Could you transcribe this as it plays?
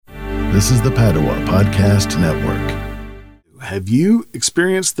This is the Padua Podcast Network. Have you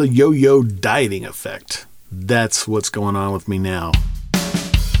experienced the yo-yo dieting effect? That's what's going on with me now.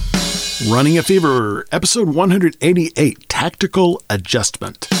 Running a Fever, episode 188, Tactical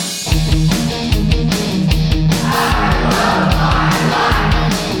Adjustment.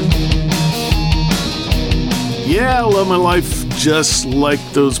 Yeah, I love my life just like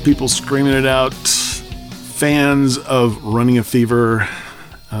those people screaming it out. Fans of Running a Fever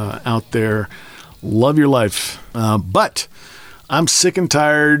out there, love your life. But I'm sick and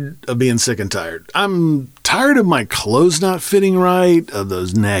tired of being sick and tired. I'm tired of my clothes not fitting right, of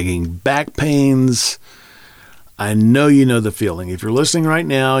those nagging back pains. I know you know the feeling. If you're listening right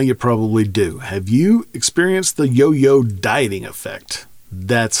now, you probably do. Have you experienced the yo-yo dieting effect?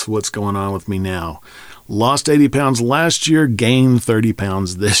 That's what's going on with me now. Lost 80 pounds last year, gained 30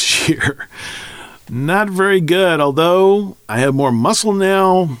 pounds this year. Not very good, although I have more muscle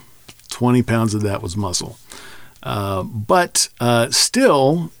now. 20 pounds of that was muscle. But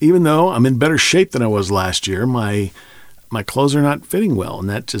still, even though I'm in better shape than I was last year, my clothes are not fitting well. And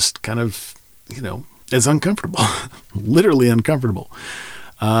that just kind of, is uncomfortable, literally uncomfortable.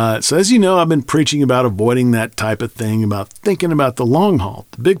 So as you know, I've been preaching about avoiding that type of thing, about thinking about the long haul,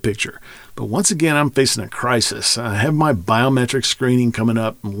 the big picture. But once again, I'm facing a crisis. I have my biometric screening coming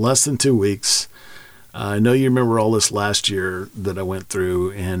up in less than 2 weeks. I know you remember all this last year that I went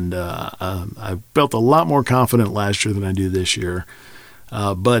through, and I felt a lot more confident last year than I do this year.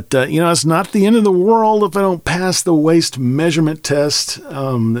 But it's not the end of the world if I don't pass the waist measurement test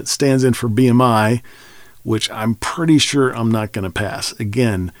that stands in for BMI, which I'm pretty sure I'm not going to pass.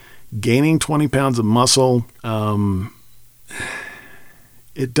 Again, gaining 20 pounds of muscle,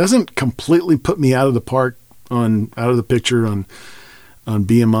 it doesn't completely put me out of the picture on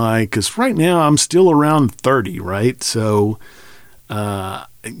BMI, because right now I'm still around 30, right? So, I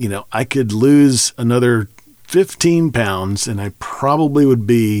could lose another 15 pounds and I probably would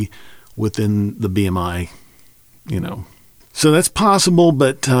be within the BMI, So that's possible,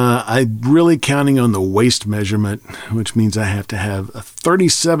 but I'm really counting on the waist measurement, which means I have to have a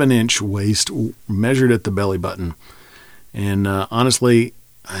 37-inch waist measured at the belly button. And honestly,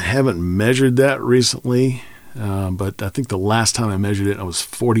 I haven't measured that recently. But I think the last time I measured it, I was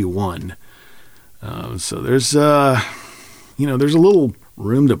 41. So there's a little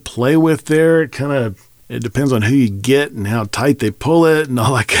room to play with there. It depends on who you get and how tight they pull it and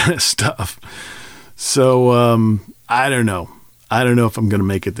all that kind of stuff. So, I don't know. I don't know if I'm going to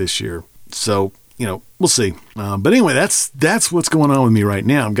make it this year. So, we'll see. But anyway, that's what's going on with me right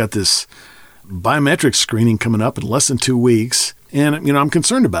now. I've got this biometric screening coming up in less than 2 weeks. And, I'm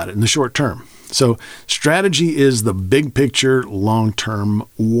concerned about it in the short term. So strategy is the big picture, long-term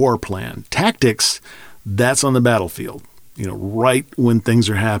war plan. Tactics, that's on the battlefield. Right when things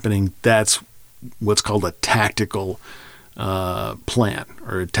are happening, that's what's called a tactical plan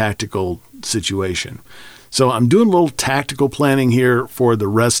or a tactical situation. So I'm doing a little tactical planning here for the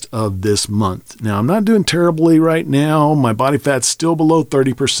rest of this month. Now, I'm not doing terribly right now. My body fat's still below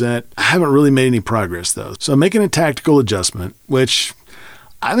 30%. I haven't really made any progress, though. So I'm making a tactical adjustment, which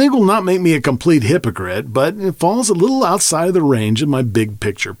I think will not make me a complete hypocrite, but it falls a little outside of the range of my big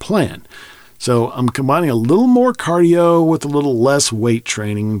picture plan. So I'm combining a little more cardio with a little less weight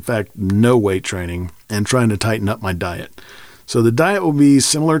training, in fact, no weight training, and trying to tighten up my diet. So the diet will be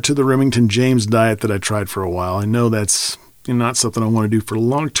similar to the Remington James diet that I tried for a while. I know that's not something I want to do for the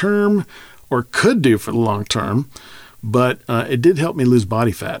long term or could do for the long term, but it did help me lose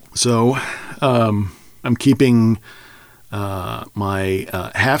body fat. So I'm keeping my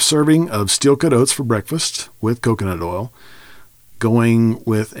half serving of steel-cut oats for breakfast with coconut oil, going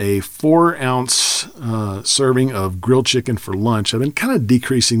with a 4-ounce serving of grilled chicken for lunch. I've been kind of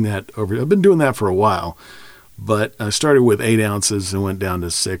decreasing that I've been doing that for a while, but I started with 8 ounces and went down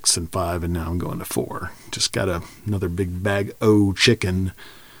to 6 and 5, and now I'm going to 4. Just got another big bag of chicken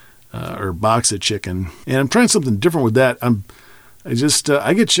or box of chicken, and I'm trying something different with that.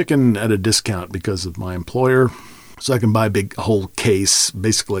 I get chicken at a discount because of my employer. So I can buy a big whole case,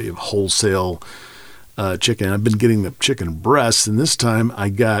 basically, of wholesale chicken. I've been getting the chicken breasts, and this time I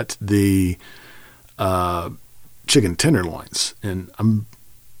got the chicken tenderloins. And I'm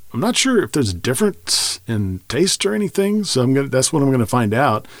not sure if there's a difference in taste or anything, so that's what I'm going to find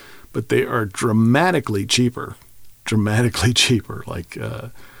out. But they are dramatically cheaper, like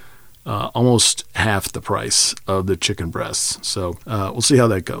almost half the price of the chicken breasts. So we'll see how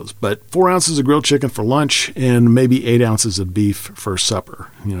that goes. But 4 ounces of grilled chicken for lunch and maybe 8 ounces of beef for supper.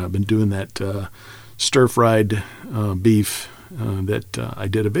 I've been doing that stir-fried beef that I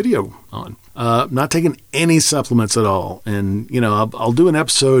did a video on. Not taking any supplements at all. And, I'll do an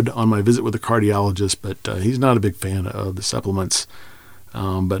episode on my visit with a cardiologist, but he's not a big fan of the supplements.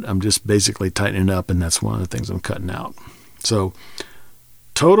 But I'm just basically tightening up, and that's one of the things I'm cutting out. So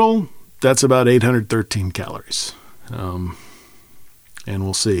total, that's about 813 calories. And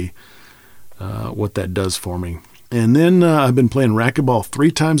we'll see what that does for me. And then I've been playing racquetball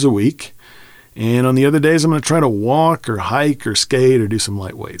 3 times a week. And on the other days, I'm going to try to walk or hike or skate or do some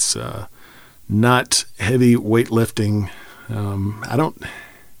light weights. Not heavy weightlifting.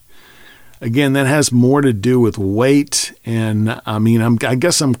 Again, that has more to do with weight. And I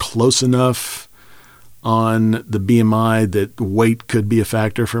guess I'm close enough on the BMI that weight could be a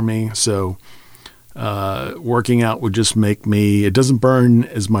factor for me. So working out would just make me, it doesn't burn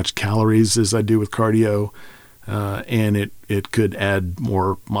as much calories as I do with cardio. And it could add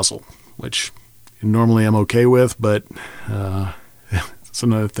more muscle, which normally I'm okay with, but it's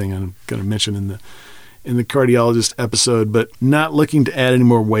another thing I'm going to mention in the cardiologist episode, but not looking to add any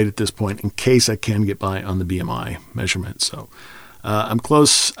more weight at this point in case I can get by on the BMI measurement. So I'm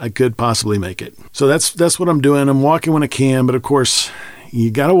close. I could possibly make it. So that's what I'm doing. I'm walking when I can, but of course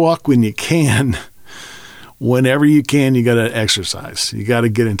you got to walk when you can. Whenever you can, you got to exercise. You got to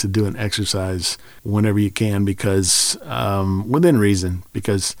get into doing exercise whenever you can, because within reason,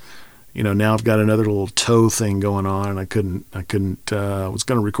 because now I've got another little toe thing going on, and I was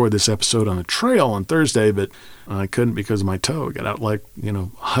going to record this episode on the trail on Thursday, but I couldn't because of my toe. I got out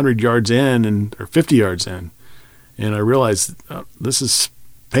 100 yards in or 50 yards in, and I realized this is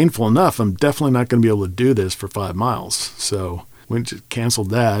painful enough. I'm definitely not going to be able to do this for 5 miles. So we just canceled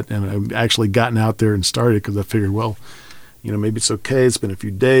that, and I've actually gotten out there and started because I figured, maybe it's okay. It's been a few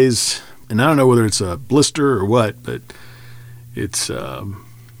days, and I don't know whether it's a blister or what, but it's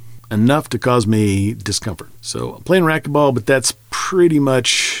enough to cause me discomfort. So I'm playing racquetball, but that's pretty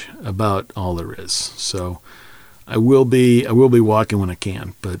much about all there is. So I will be walking when I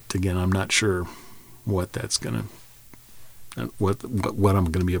can, but again, I'm not sure what that's gonna. What I'm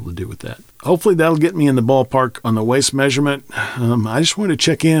going to be able to do with that. Hopefully that'll get me in the ballpark on the waist measurement. I just wanted to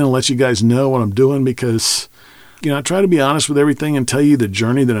check in and let you guys know what I'm doing because, I try to be honest with everything and tell you the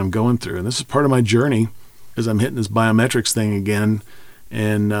journey that I'm going through. And this is part of my journey as I'm hitting this biometrics thing again.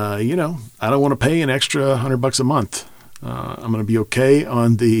 And, I don't want to pay an extra $100 a month. I'm going to be okay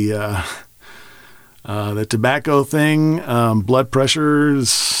on the tobacco thing. Blood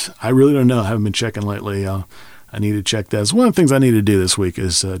pressures, I really don't know. I haven't been checking lately. I need to check that. So one of the things I need to do this week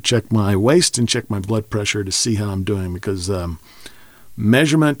is check my waist and check my blood pressure to see how I'm doing, because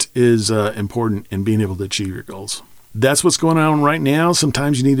measurement is important in being able to achieve your goals. That's what's going on right now.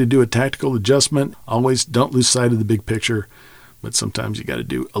 Sometimes you need to do a tactical adjustment. Always don't lose sight of the big picture, but sometimes you got to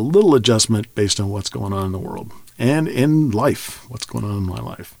do a little adjustment based on what's going on in the world and in life, what's going on in my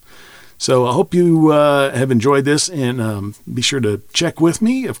life. So I hope you have enjoyed this, and be sure to check with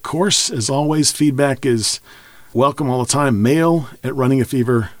me. Of course, as always, feedback is welcome all the time.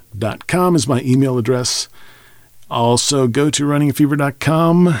 mail@runningafever.com is my email address. Also, go to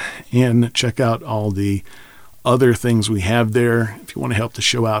runningafever.com and check out all the other things we have there. If you want to help the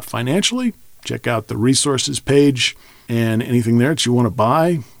show out financially, check out the resources page, and anything there that you want to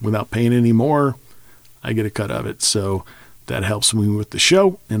buy without paying any more, I get a cut of it. So that helps me with the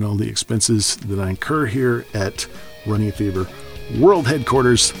show and all the expenses that I incur here at Running a Fever World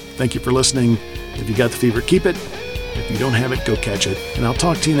Headquarters. Thank you for listening. If you got the fever, keep it. If you don't have it, go catch it. And I'll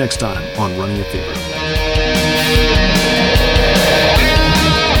talk to you next time on Running a Fever.